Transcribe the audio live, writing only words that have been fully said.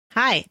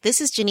Hi,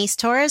 this is Janice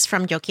Torres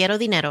from Yo Quiero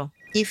Dinero.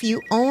 If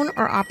you own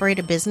or operate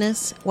a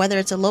business, whether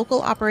it's a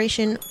local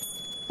operation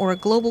or a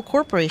global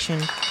corporation,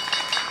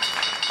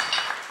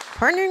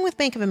 partnering with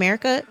Bank of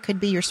America could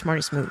be your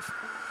smartest move.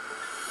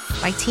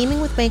 By teaming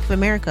with Bank of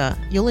America,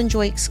 you'll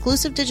enjoy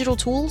exclusive digital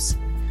tools,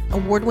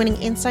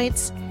 award-winning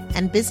insights,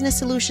 and business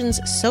solutions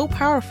so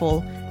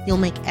powerful, you'll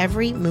make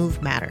every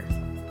move matter.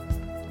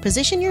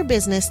 Position your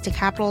business to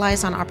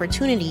capitalize on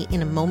opportunity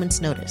in a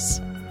moment's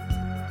notice.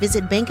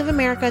 Visit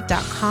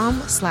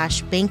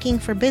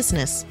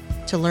bankofamerica.com/bankingforbusiness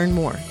to learn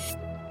more.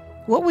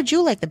 What would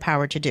you like the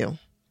power to do?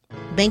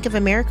 Bank of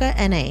America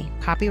N.A.,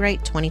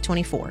 copyright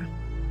 2024.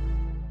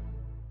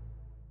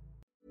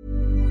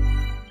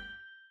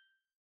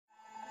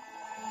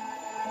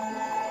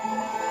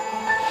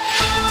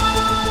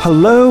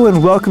 Hello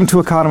and welcome to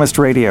Economist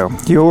Radio.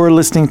 You're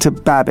listening to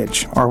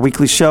Babbage, our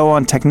weekly show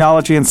on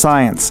technology and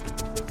science.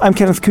 I'm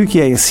Kenneth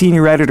Cukier, a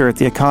senior editor at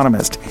The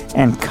Economist,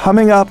 and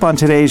coming up on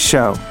today's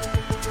show,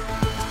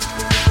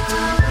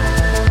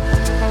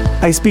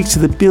 I speak to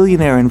the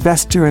billionaire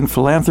investor and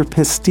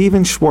philanthropist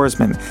Stephen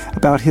Schwarzman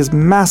about his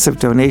massive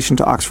donation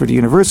to Oxford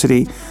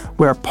University,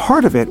 where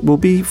part of it will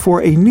be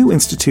for a new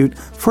institute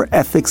for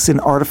ethics in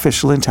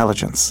artificial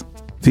intelligence.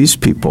 These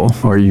people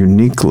are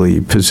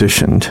uniquely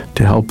positioned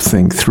to help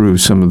think through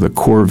some of the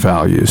core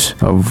values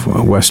of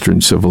Western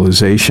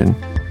civilization.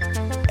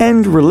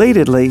 And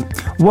relatedly,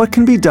 what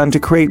can be done to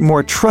create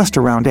more trust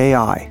around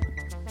AI?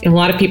 A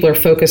lot of people are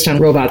focused on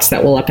robots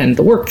that will upend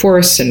the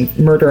workforce and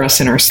murder us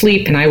in our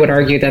sleep. And I would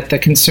argue that the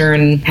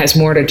concern has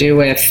more to do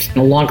with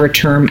a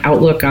longer-term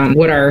outlook on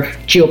what our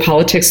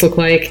geopolitics look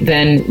like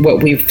than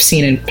what we've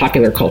seen in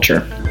popular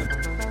culture.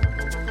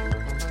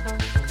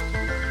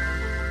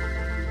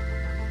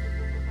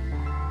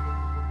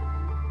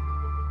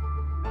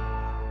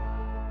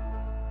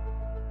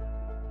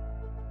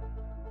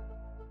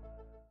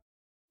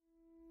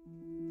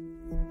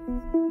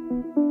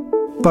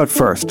 But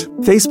first,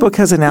 Facebook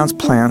has announced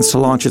plans to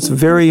launch its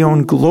very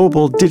own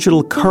global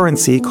digital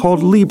currency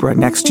called Libra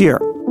next year.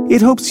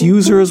 It hopes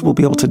users will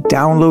be able to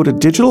download a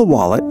digital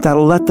wallet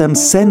that'll let them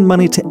send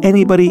money to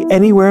anybody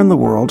anywhere in the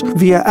world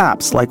via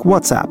apps like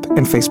WhatsApp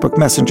and Facebook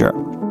Messenger.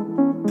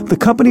 The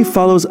company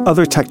follows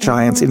other tech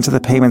giants into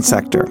the payment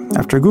sector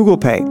after Google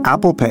Pay,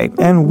 Apple Pay,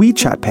 and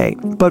WeChat Pay.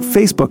 But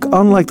Facebook,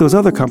 unlike those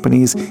other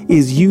companies,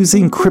 is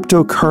using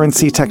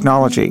cryptocurrency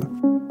technology.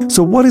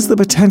 So what is the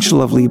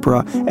potential of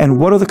Libra, and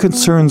what are the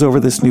concerns over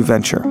this new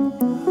venture?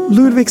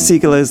 Ludwig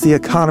Siegele is The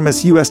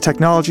Economist U.S.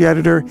 technology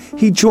editor.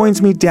 He joins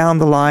me down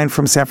the line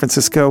from San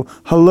Francisco.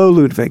 Hello,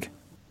 Ludwig.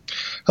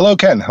 Hello,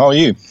 Ken. How are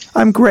you?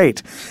 I'm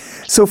great.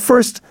 So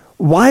first,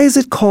 why is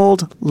it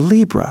called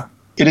Libra?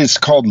 It is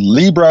called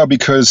Libra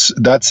because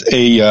that's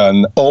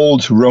an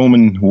old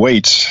Roman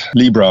weight,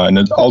 Libra, and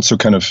it also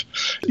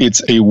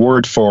it's a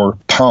word for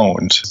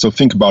pound. So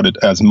think about it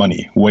as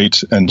money,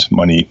 weight and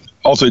money.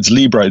 Also, it's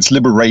Libra, it's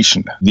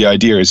liberation. The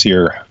idea is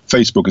here,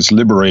 Facebook is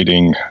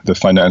liberating the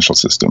financial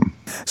system.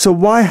 So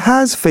why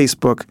has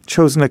Facebook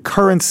chosen a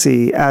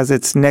currency as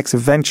its next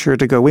venture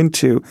to go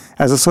into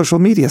as a social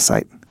media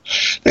site?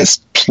 There's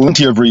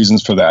plenty of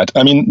reasons for that.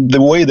 I mean,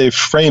 the way they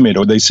frame it,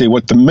 or they say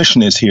what the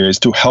mission is here, is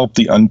to help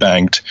the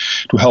unbanked,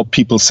 to help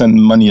people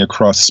send money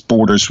across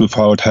borders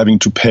without having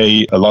to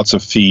pay lots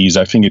of fees.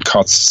 I think it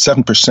costs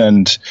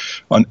 7%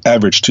 on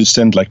average to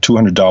send like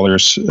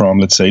 $200 from,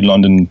 let's say,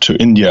 London to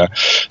India.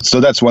 So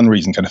that's one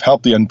reason,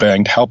 help the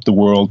unbanked, help the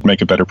world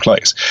make a better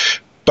place.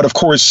 But of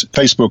course,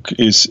 Facebook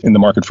is in the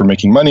market for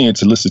making money.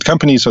 It's a listed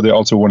company, so they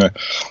also want to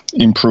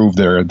improve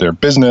their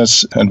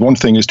business. And one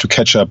thing is to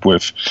catch up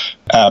with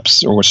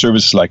apps or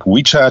services like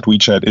WeChat.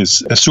 WeChat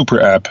is a super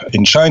app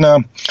in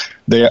China.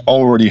 They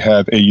already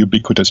have a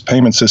ubiquitous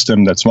payment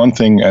system. That's one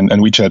thing. And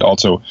WeChat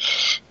also,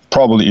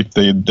 probably if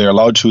they're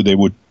allowed to, they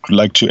would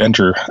like to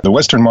enter the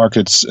Western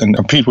markets and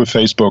compete with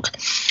Facebook.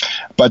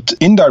 But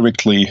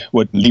indirectly,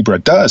 what Libra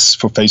does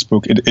for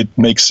Facebook, it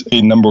makes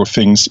a number of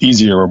things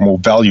easier or more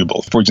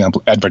valuable. For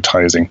example,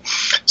 advertising.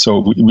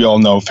 So we all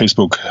know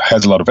Facebook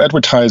has a lot of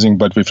advertising,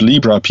 but with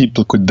Libra,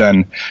 people could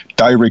then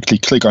directly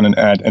click on an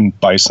ad and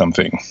buy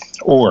something.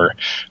 Or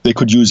they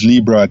could use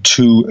Libra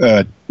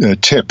to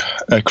tip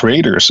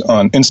creators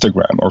on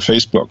Instagram or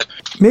Facebook.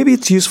 Maybe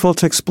it's useful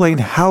to explain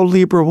how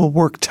Libra will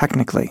work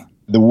technically.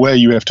 The way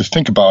you have to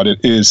think about it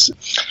is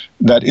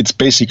that it's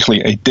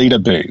basically a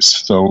database.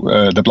 So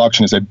the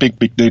blockchain is a big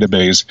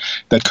database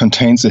that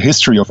contains the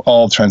history of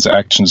all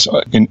transactions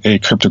in a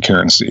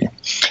cryptocurrency.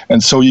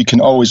 And so you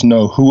can always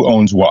know who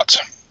owns what.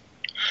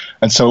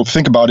 And so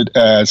think about it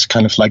as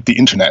like the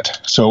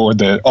internet, or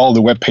all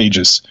the web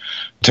pages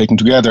taken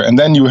together. And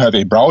then you have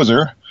a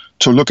browser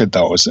to look at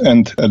those.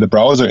 And the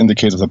browser, in the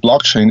case of the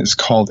blockchain, is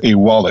called a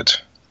wallet.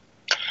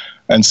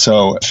 And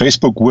so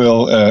Facebook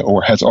will,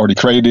 or has already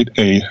created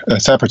a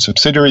separate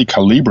subsidiary,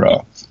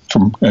 Calibra,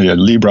 from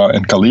Libra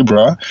and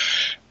Calibra.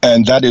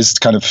 And that is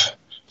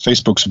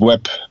Facebook's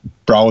web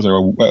browser,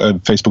 or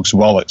Facebook's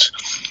wallet.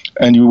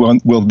 And you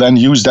will then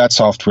use that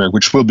software,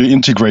 which will be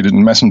integrated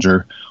in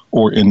Messenger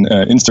or in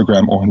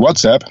Instagram or in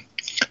WhatsApp.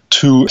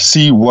 to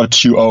see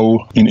what you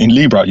owe in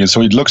Libra. Yeah,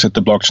 so it looks at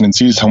the blockchain and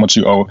sees how much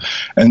you owe,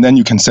 and then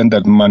you can send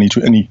that money to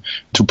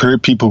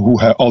people who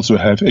also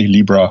have a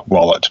Libra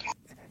wallet.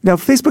 Now,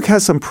 Facebook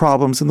has some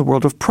problems in the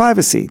world of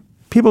privacy.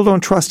 People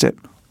don't trust it.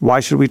 Why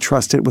should we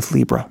trust it with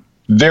Libra?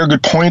 Very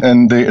good point,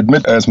 and they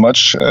admit as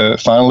much,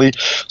 finally.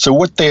 So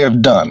what they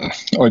have done,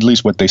 or at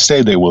least what they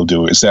say they will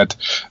do, is that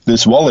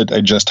this wallet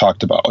I just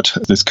talked about,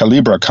 this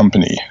Calibra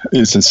company,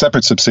 is a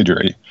separate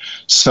subsidiary.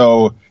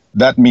 So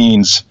that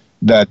means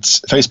that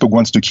Facebook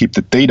wants to keep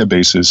the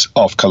databases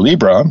of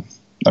Calibra,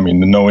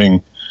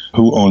 knowing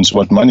who owns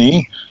what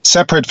money,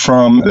 separate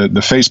from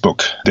the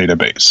Facebook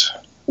database.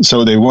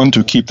 So they want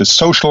to keep the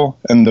social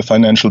and the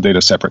financial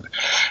data separate.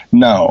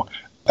 Now,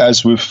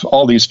 as with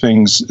all these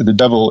things, the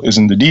devil is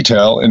in the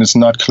detail, and it's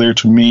not clear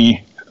to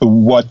me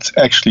what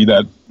actually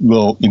that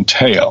will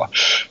entail.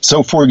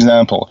 So, for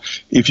example,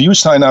 if you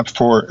sign up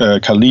for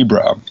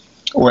Calibra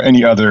or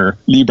any other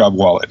Libra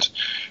wallet,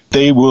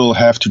 they will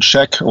have to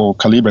check, or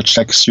Calibra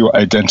checks your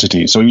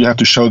identity. So you have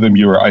to show them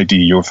your ID,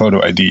 your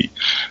photo ID.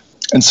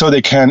 And so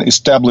they can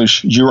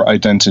establish your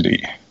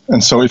identity.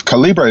 And so if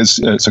Calibra is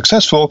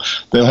successful,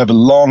 they'll have a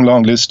long,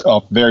 long list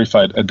of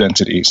verified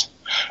identities.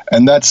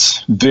 And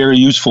that's very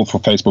useful for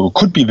Facebook, or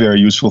could be very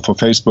useful for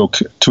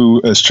Facebook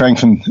to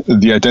strengthen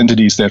the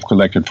identities they've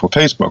collected for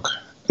Facebook,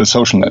 the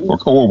social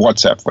network, or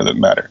WhatsApp for that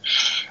matter.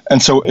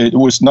 And so it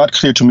was not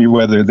clear to me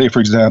whether they, for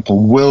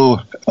example,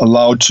 will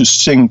allow to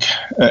sync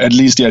at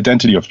least the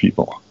identity of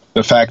people.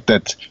 The fact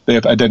that they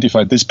have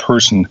identified this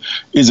person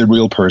is a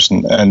real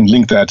person and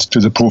link that to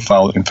the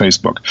profile in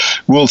Facebook.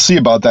 We'll see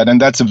about that,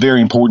 and that's a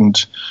very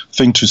important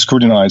thing to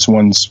scrutinize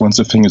once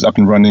the thing is up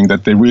and running,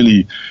 that they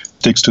really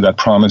sticks to that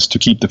promise to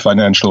keep the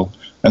financial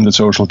and the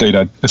social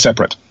data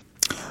separate.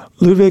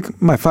 Ludwig,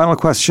 my final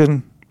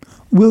question,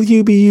 will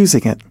you be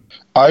using it?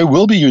 I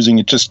will be using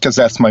it just because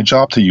that's my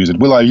job to use it.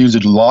 Will I use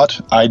it a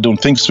lot? I don't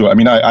think so. I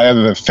have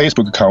a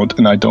Facebook account,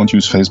 and I don't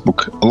use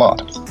Facebook a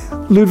lot.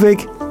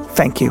 Ludwig,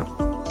 thank you.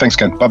 Thanks,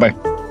 Ken. Bye-bye.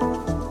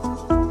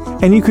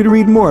 And you can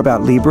read more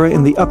about Libra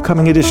in the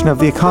upcoming edition of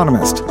The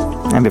Economist.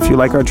 And if you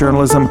like our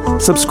journalism,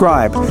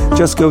 subscribe.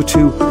 Just go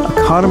to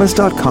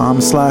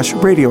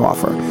economist.com/radio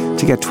offer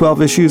to get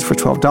 12 issues for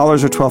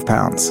 $12 or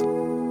 £12.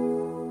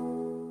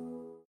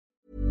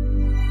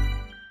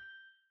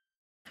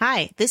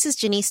 Hi, this is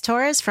Janice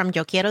Torres from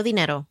Yo Quiero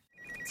Dinero.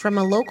 From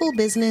a local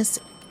business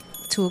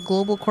to a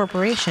global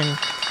corporation,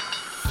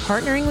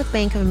 partnering with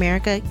Bank of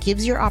America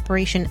gives your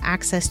operation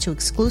access to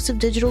exclusive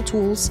digital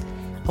tools,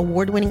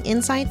 award-winning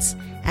insights,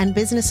 and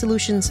business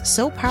solutions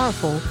so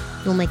powerful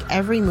you'll make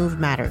every move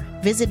matter.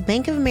 Visit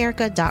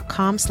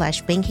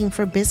bankofamerica.com/banking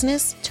for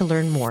business to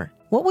learn more.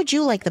 What would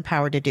you like the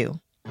power to do?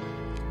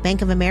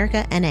 Bank of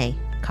America, N.A.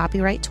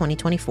 Copyright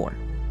 2024.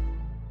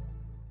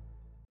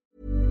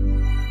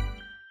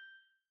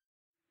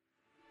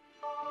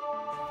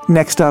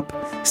 Next up,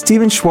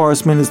 Stephen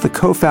Schwarzman is the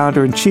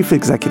co-founder and chief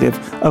executive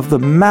of the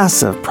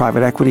massive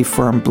private equity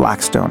firm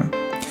Blackstone.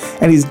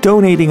 And he's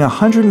donating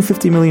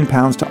 £150 million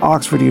to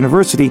Oxford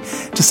University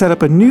to set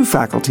up a new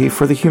faculty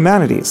for the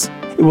humanities.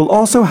 It will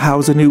also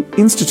house a new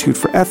Institute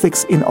for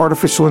Ethics in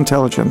Artificial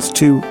Intelligence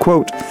to,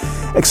 quote,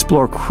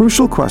 explore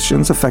crucial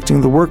questions affecting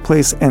the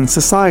workplace and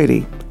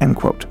society, end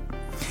quote.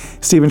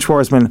 Stephen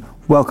Schwarzman,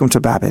 welcome to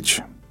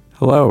Babbage.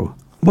 Hello.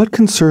 What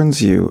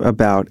concerns you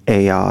about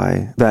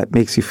AI that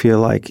makes you feel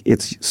like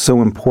it's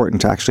so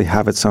important to actually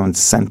have its own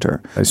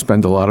center? I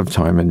spend a lot of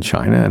time in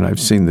China, and I've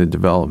seen the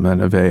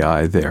development of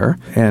AI there.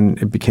 And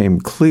it became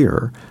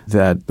clear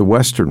that the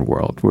Western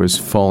world was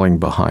falling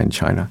behind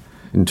China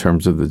in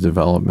terms of the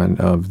development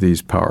of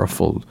these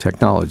powerful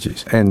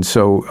technologies. And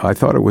so I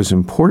thought it was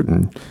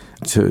important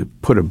to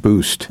put a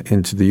boost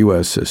into the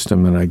U.S.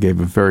 system, and I gave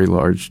a very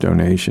large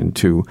donation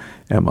to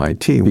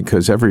MIT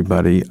because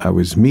everybody I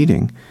was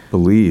meeting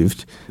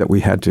believed that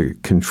we had to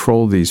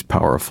control these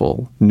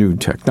powerful new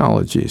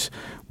technologies,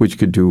 which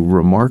could do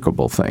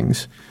remarkable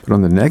things, but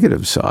on the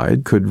negative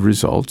side could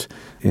result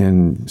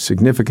in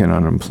significant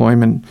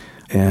unemployment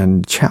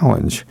and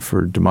challenge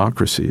for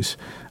democracies.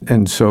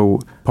 And so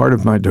part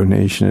of my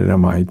donation at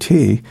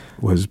MIT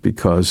was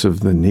because of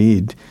the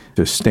need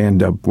to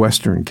stand up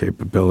Western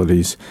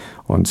capabilities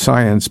on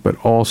science, but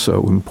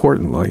also,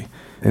 importantly,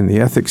 in the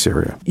ethics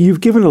area.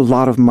 You've given a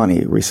lot of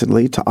money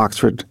recently to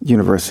Oxford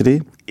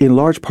University, in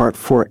large part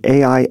for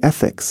AI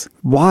ethics.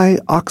 Why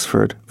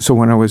Oxford? So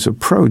when I was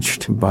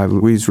approached by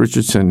Louise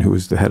Richardson, who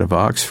was the head of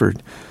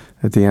Oxford,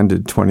 at the end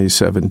of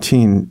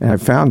 2017, I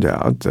found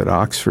out that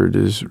Oxford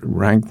is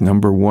ranked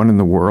number 1 in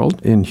the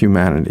world in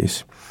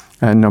humanities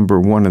and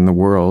number 1 in the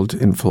world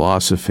in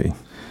philosophy.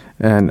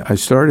 And I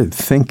started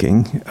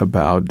thinking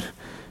about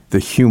the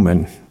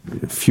human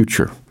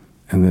future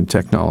in the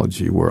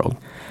technology world.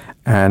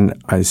 And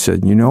I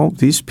said,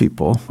 these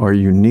people are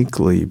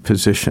uniquely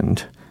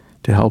positioned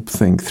to help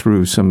think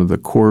through some of the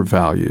core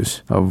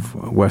values of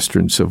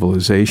Western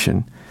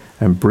civilization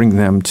and bring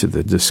them to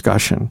the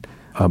discussion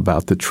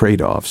about the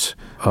trade-offs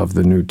of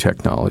the new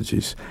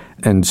technologies.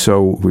 And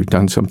so we've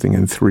done something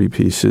in 3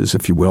 pieces,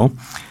 if you will.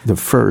 The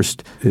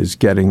first is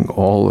getting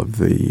all of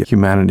the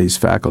humanities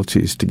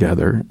faculties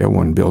together at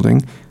one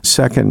building.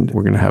 Second,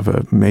 we're going to have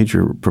a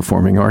major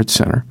performing arts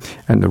center.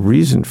 And the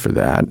reason for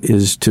that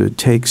is to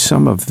take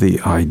some of the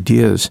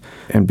ideas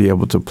and be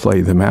able to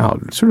play them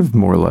out, sort of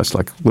more or less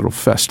like little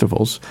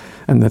festivals.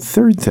 And the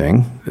third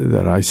thing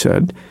that I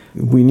said,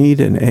 we need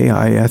an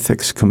AI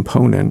ethics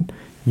component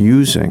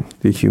using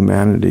the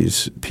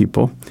humanities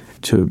people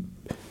to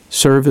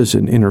serve as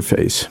an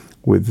interface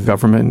with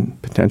government,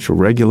 potential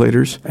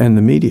regulators, and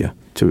the media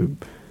to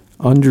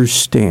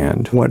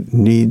understand what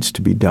needs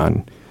to be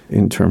done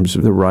in terms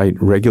of the right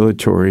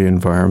regulatory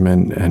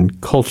environment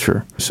and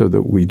culture so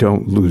that we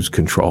don't lose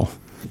control.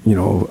 You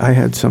know, I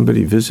had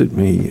somebody visit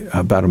me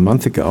about a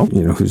month ago,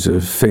 who's a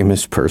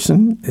famous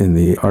person in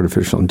the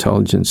artificial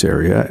intelligence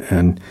area,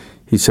 and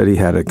he said he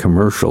had a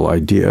commercial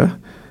idea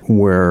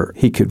where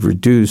he could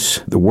reduce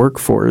the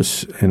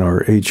workforce in our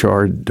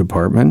HR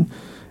department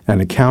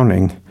and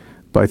accounting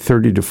by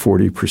 30 to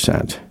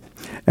 40%,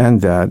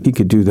 and that he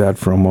could do that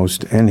for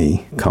almost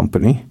any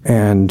company.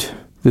 And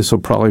this will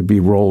probably be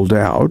rolled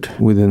out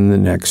within the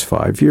next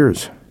 5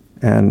 years.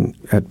 And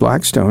at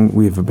Blackstone,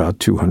 we have about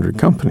 200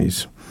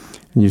 companies.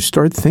 And you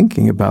start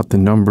thinking about the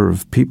number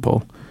of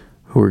people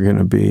who are going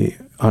to be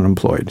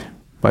unemployed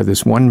by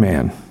this one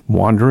man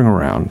wandering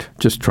around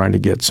just trying to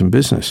get some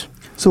business.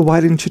 So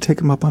why didn't you take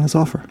him up on his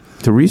offer?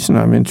 The reason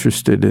I'm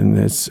interested in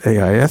this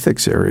AI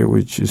ethics area,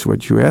 which is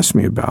what you asked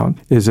me about,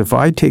 is if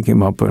I take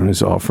him up on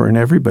his offer and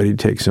everybody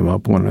takes him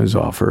up on his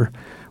offer,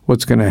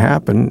 what's going to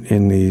happen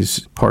in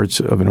these parts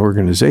of an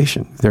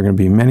organization? There are going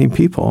to be many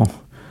people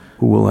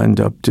who will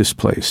end up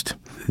displaced.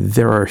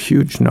 There are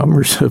huge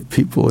numbers of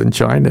people in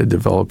China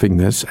developing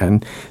this,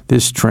 and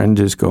this trend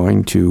is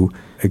going to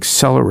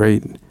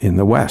accelerate in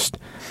the West.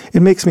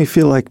 It makes me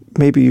feel like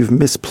maybe you've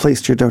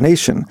misplaced your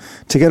donation.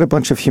 To get a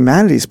bunch of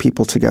humanities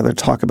people together to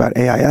talk about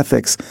AI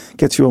ethics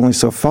gets you only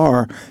so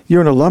far.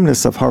 You're an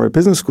alumnus of Harvard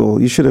Business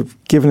School. You should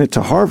have given it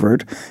to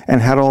Harvard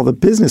and had all the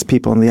business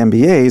people and the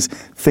MBAs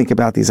think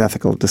about these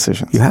ethical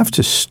decisions. You have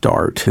to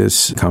start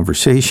this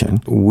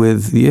conversation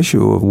with the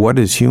issue of what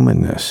is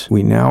humanness.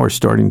 We now are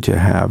starting to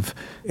have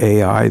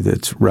AI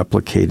that's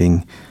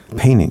replicating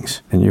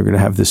paintings, and you're going to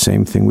have the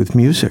same thing with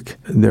music.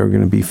 There are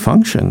going to be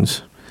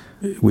functions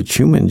which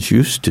humans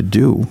used to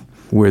do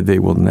where they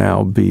will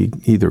now be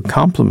either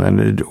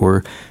complemented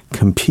or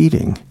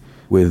competing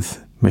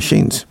with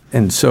machines.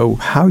 And so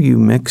how you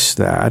mix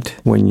that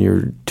when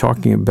you're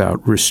talking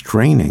about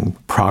restraining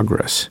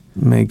progress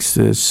makes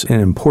this an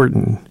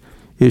important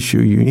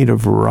issue. You need a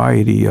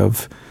variety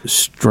of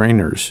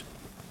strainers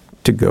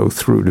to go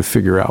through to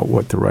figure out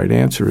what the right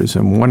answer is,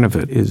 and one of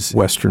it is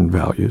Western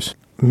values.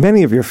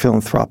 Many of your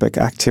philanthropic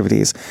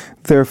activities,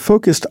 they're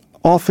focused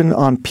often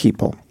on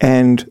people.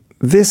 And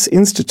this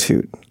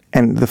institute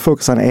and the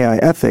focus on AI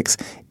ethics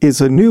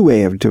is a new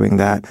way of doing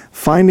that,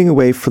 finding a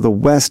way for the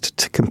West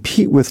to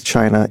compete with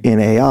China in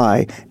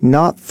AI,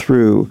 not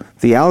through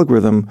the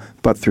algorithm,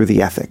 but through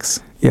the ethics.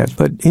 Yes,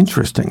 but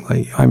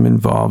interestingly, I'm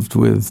involved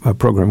with a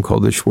program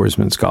called the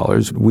Schwarzman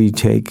Scholars. We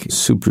take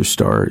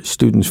superstar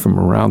students from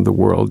around the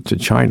world to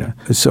China.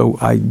 So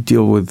I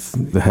deal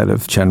with the head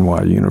of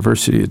Tsinghua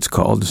University, it's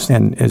called.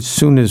 And as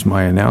soon as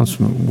my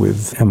announcement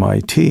with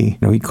MIT,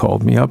 he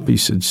called me up. He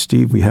said,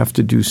 Steve, we have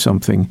to do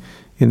something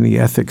in the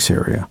ethics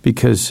area.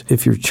 Because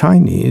if you're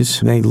Chinese,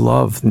 they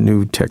love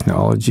new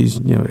technologies.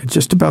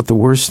 Just about the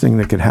worst thing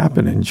that could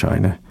happen in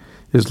China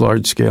is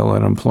large-scale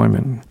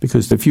unemployment.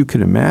 Because if you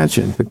could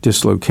imagine the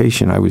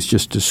dislocation I was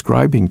just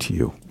describing to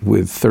you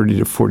with 30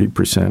 to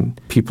 40%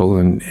 people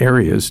in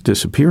areas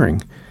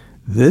disappearing,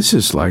 this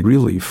is like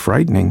really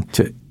frightening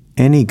to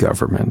any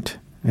government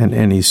and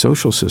any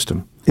social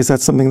system. Is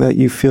that something that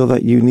you feel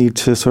that you need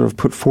to sort of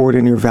put forward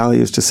in your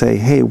values to say,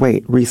 hey,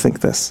 wait, rethink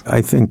this?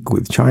 I think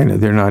with China,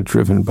 they're not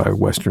driven by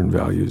Western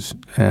values.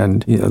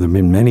 And there have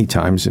been many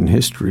times in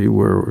history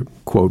where,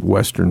 quote,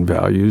 Western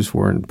values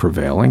weren't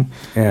prevailing.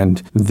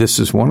 And this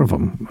is one of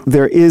them.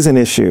 There is an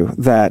issue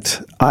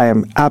that I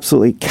am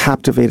absolutely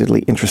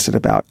captivatedly interested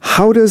about.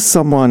 How does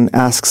someone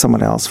ask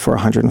someone else for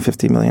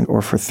 $150 million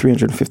or for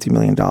 $350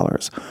 million?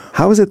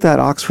 How is it that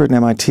Oxford and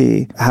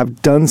MIT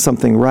have done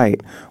something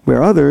right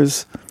where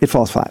others, it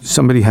falls flat?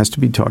 Somebody has to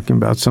be talking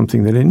about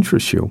something that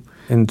interests you.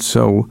 And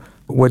so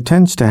what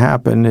tends to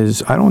happen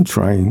is I don't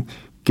try and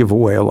give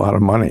away a lot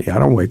of money. I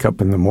don't wake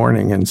up in the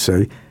morning and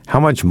say, how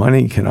much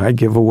money can I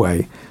give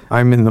away?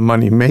 I'm in the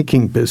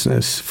money-making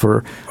business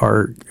for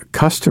our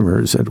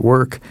customers at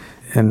work.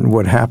 And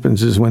what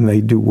happens is when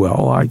they do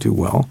well, I do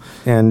well.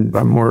 And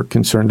I'm more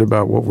concerned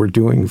about what we're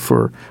doing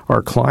for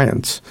our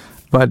clients.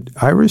 But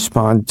I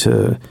respond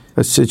to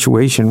a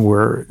situation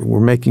where we're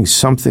making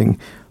something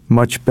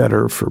much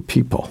better for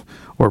people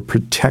or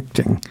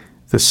protecting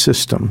the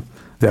system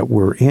that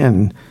we're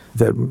in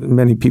that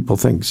many people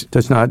think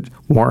does not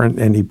warrant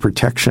any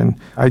protection.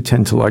 I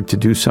tend to like to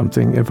do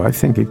something if I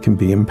think it can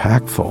be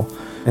impactful.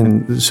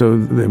 And so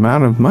the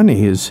amount of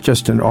money is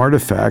just an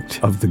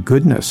artifact of the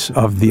goodness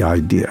of the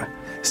idea.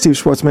 Steve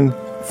Schwarzman,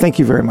 thank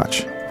you very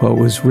much. Well, it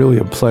was really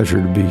a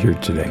pleasure to be here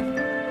today.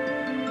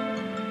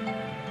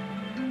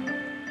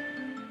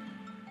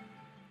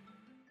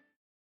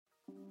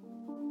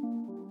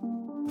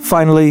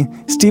 Finally,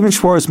 Stephen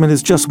Schwarzman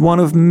is just one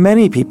of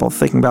many people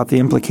thinking about the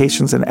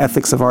implications and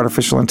ethics of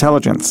artificial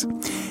intelligence.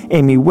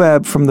 Amy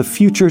Webb from the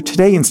Future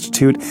Today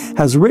Institute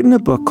has written a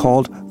book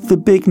called The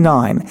Big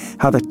Nine: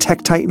 How the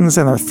Tech Titans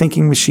and Their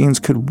Thinking Machines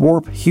Could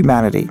Warp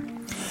Humanity.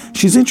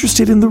 She's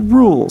interested in the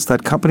rules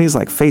that companies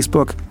like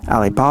Facebook,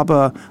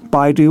 Alibaba,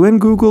 Baidu, and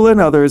Google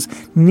and others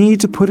need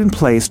to put in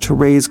place to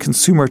raise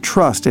consumer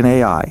trust in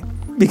AI.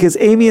 Because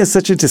Amy has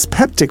such a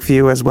dyspeptic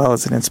view as well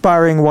as an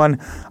inspiring one,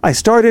 I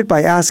started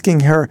by asking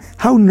her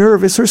how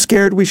nervous or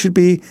scared we should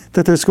be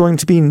that there's going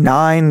to be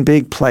 9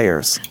 big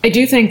players. I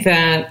do think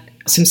that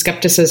some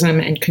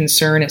skepticism and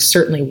concern is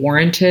certainly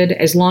warranted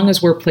as long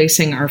as we're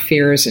placing our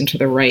fears into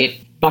the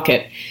right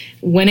bucket.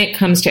 When it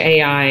comes to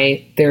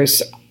AI,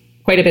 there's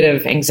quite a bit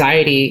of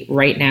anxiety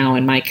right now,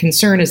 and my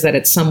concern is that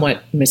it's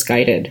somewhat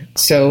misguided.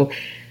 So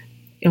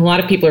a lot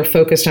of people are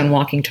focused on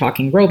walking,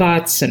 talking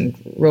robots and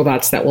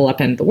robots that will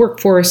upend the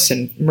workforce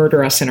and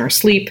murder us in our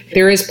sleep.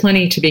 There is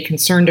plenty to be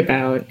concerned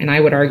about, and I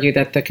would argue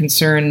that the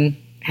concern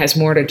has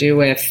more to do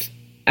with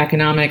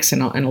economics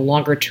and a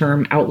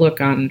longer-term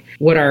outlook on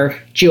what our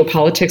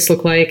geopolitics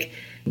look like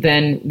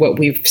than what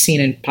we've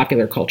seen in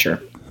popular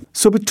culture.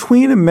 So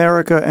between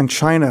America and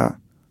China,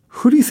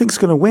 who do you think is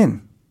going to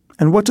win?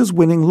 And what does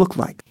winning look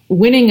like?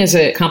 Winning is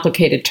a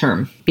complicated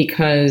term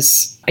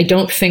because I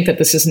don't think that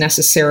this is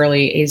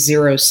necessarily a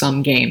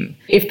zero-sum game.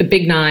 If the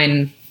big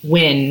 9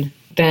 win,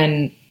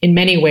 then in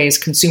many ways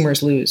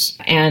consumers lose.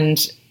 And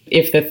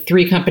if the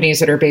 3 companies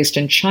that are based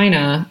in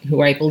China,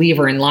 who I believe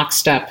are in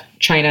lockstep,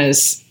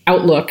 China's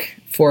outlook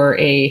for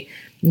a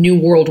new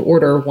world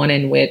order, one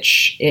in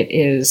which it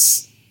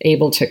is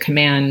able to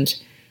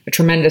command a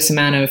tremendous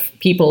amount of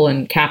people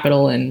and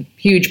capital in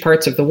huge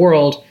parts of the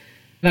world,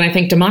 then I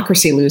think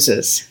democracy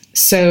loses.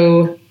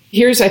 So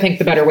here's, I think,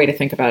 the better way to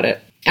think about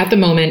it. At the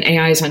moment,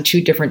 AI is on 2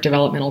 different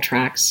developmental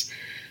tracks.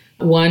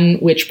 One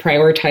which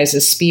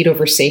prioritizes speed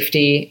over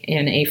safety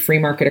in a free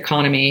market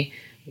economy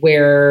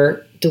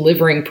where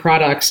delivering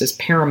products is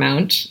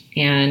paramount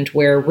and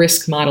where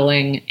risk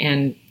modeling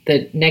and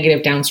the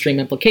negative downstream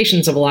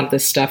implications of a lot of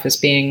this stuff is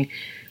being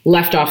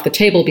left off the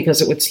table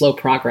because it would slow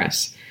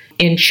progress.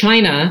 In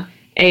China,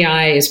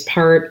 AI is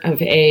part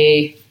of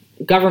a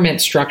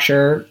government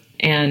structure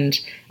and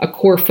a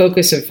core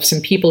focus of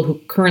some people who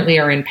currently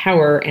are in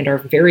power and are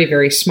very,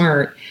 very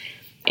smart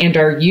and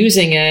are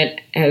using it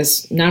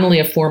as not only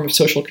a form of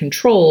social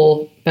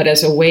control, but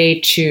as a way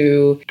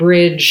to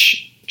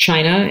bridge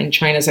China and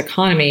China's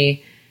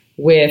economy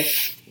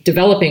with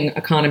developing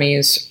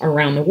economies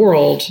around the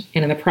world.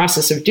 And in the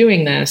process of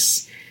doing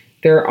this,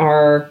 there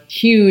are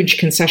huge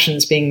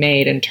concessions being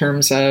made in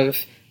terms of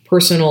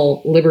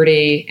personal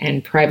liberty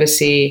and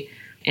privacy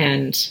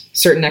and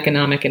certain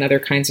economic and other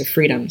kinds of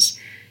freedoms.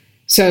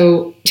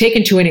 So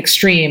taken to an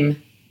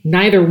extreme,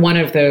 neither one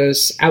of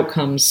those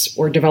outcomes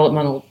or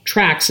developmental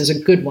tracks is a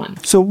good one.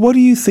 So what do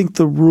you think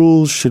the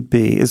rules should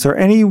be? Is there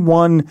any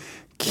one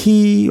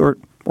key or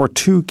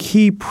 2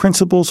 key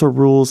principles or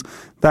rules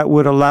that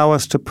would allow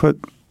us to put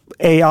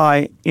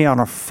AI on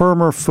a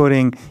firmer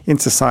footing in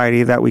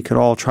society that we could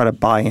all try to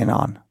buy in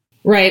on?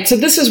 Right. So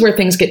this is where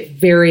things get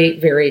very,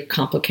 very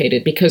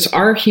complicated because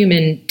our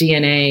human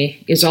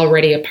DNA is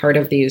already a part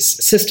of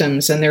these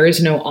systems and there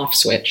is no off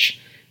switch,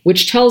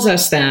 which tells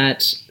us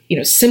that,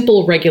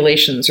 simple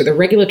regulations or the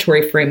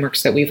regulatory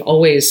frameworks that we've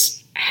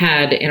always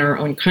had in our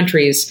own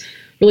countries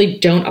really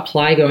don't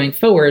apply going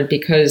forward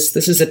because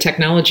this is a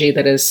technology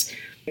that is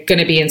going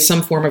to be in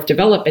some form of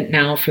development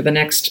now for the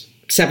next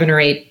 7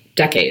 or 8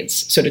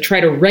 decades. So to try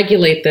to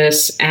regulate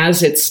this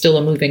as it's still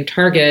a moving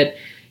target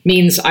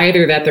means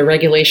either that the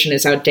regulation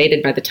is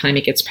outdated by the time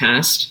it gets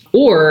passed,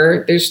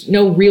 or there's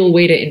no real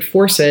way to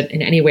enforce it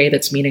in any way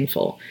that's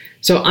meaningful.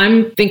 So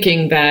I'm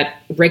thinking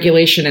that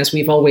regulation, as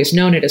we've always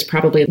known it, is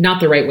probably not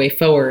the right way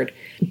forward.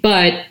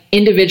 But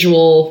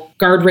individual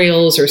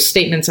guardrails or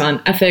statements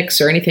on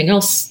ethics or anything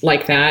else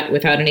like that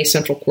without any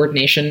central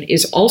coordination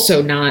is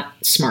also not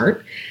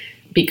smart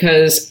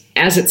because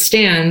as it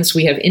stands,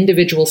 we have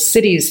individual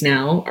cities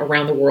now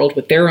around the world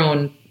with their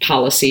own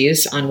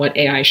policies on what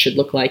AI should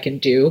look like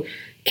and do.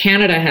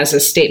 Canada has a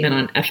statement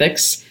on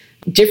ethics.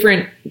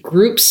 Different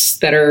groups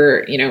that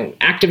are,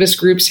 activist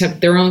groups have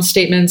their own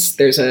statements.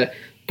 There's a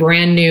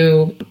brand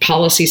new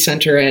policy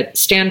center at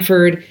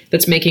Stanford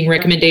that's making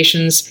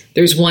recommendations.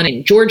 There's one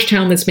in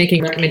Georgetown that's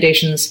making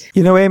recommendations.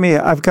 Amy,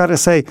 I've got to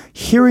say,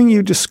 hearing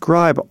you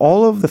describe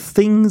all of the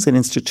things and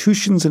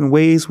institutions and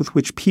ways with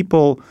which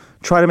people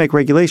try to make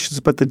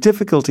regulations, but the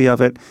difficulty of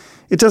it,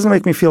 it doesn't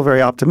make me feel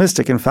very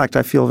optimistic. In fact,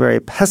 I feel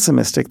very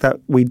pessimistic that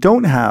we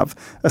don't have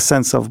a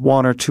sense of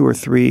 1 or 2 or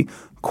 3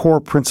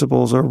 core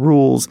principles or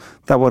rules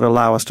that would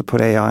allow us to put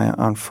AI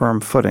on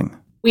firm footing.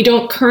 We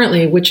don't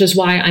currently, which is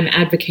why I'm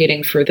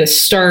advocating for the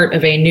start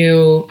of a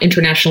new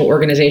international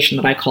organization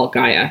that I call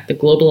Gaia, the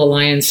Global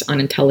Alliance on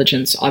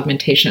Intelligence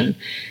Augmentation.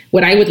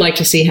 What I would like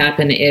to see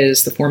happen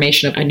is the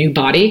formation of a new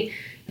body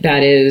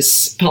that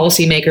is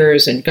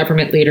policymakers and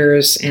government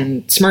leaders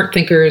and smart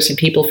thinkers and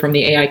people from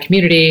the AI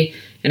community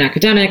and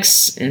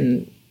academics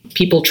and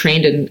people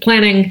trained in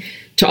planning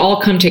to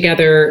all come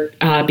together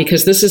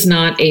because this is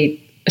not a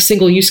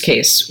single use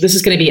case. This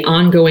is going to be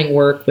ongoing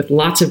work with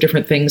lots of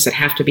different things that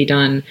have to be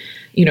done,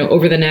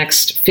 over the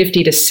next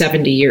 50 to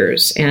 70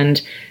 years.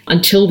 And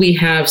until we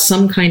have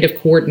some kind of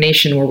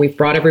coordination where we've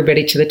brought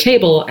everybody to the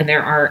table and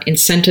there are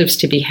incentives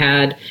to be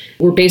had,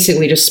 we're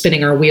basically just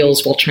spinning our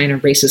wheels while China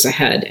races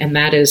ahead. And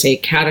that is a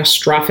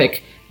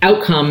catastrophic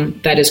outcome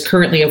that is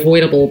currently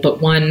avoidable,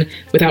 but one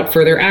without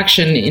further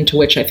action into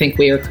which I think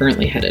we are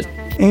currently headed.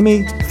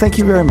 Amy, thank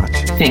you very much.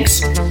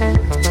 Thanks.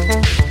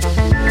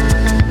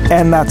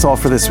 And that's all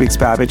for this week's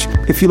Babbage.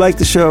 If you like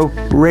the show,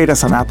 rate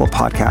us on Apple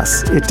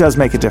Podcasts. It does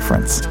make a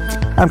difference.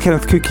 I'm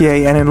Kenneth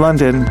Cukier, and in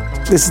London,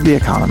 this is The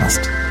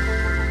Economist.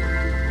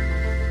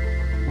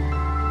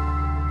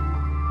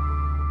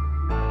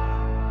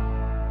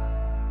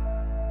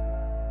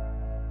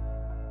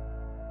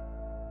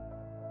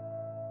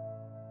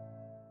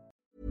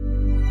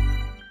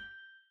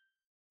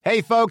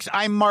 Hey, folks,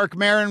 I'm Mark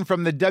Maron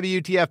from the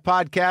WTF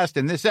Podcast,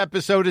 and this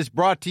episode is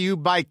brought to you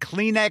by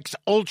Kleenex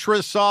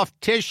Ultra Soft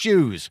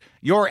Tissues,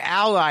 your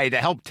ally to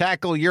help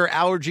tackle your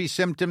allergy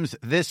symptoms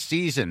this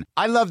season.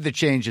 I love the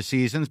change of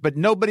seasons, but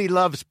nobody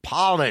loves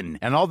pollen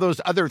and all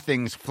those other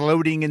things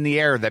floating in the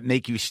air that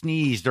make you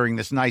sneeze during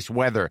this nice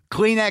weather.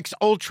 Kleenex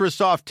Ultra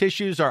Soft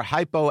Tissues are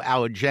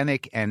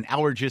hypoallergenic and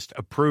allergist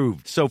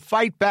approved, so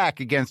fight back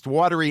against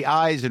watery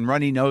eyes and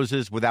runny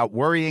noses without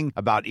worrying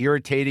about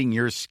irritating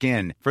your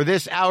skin. For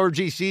this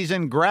allergy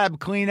season, grab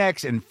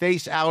Kleenex and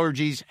face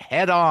allergies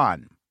head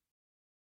on.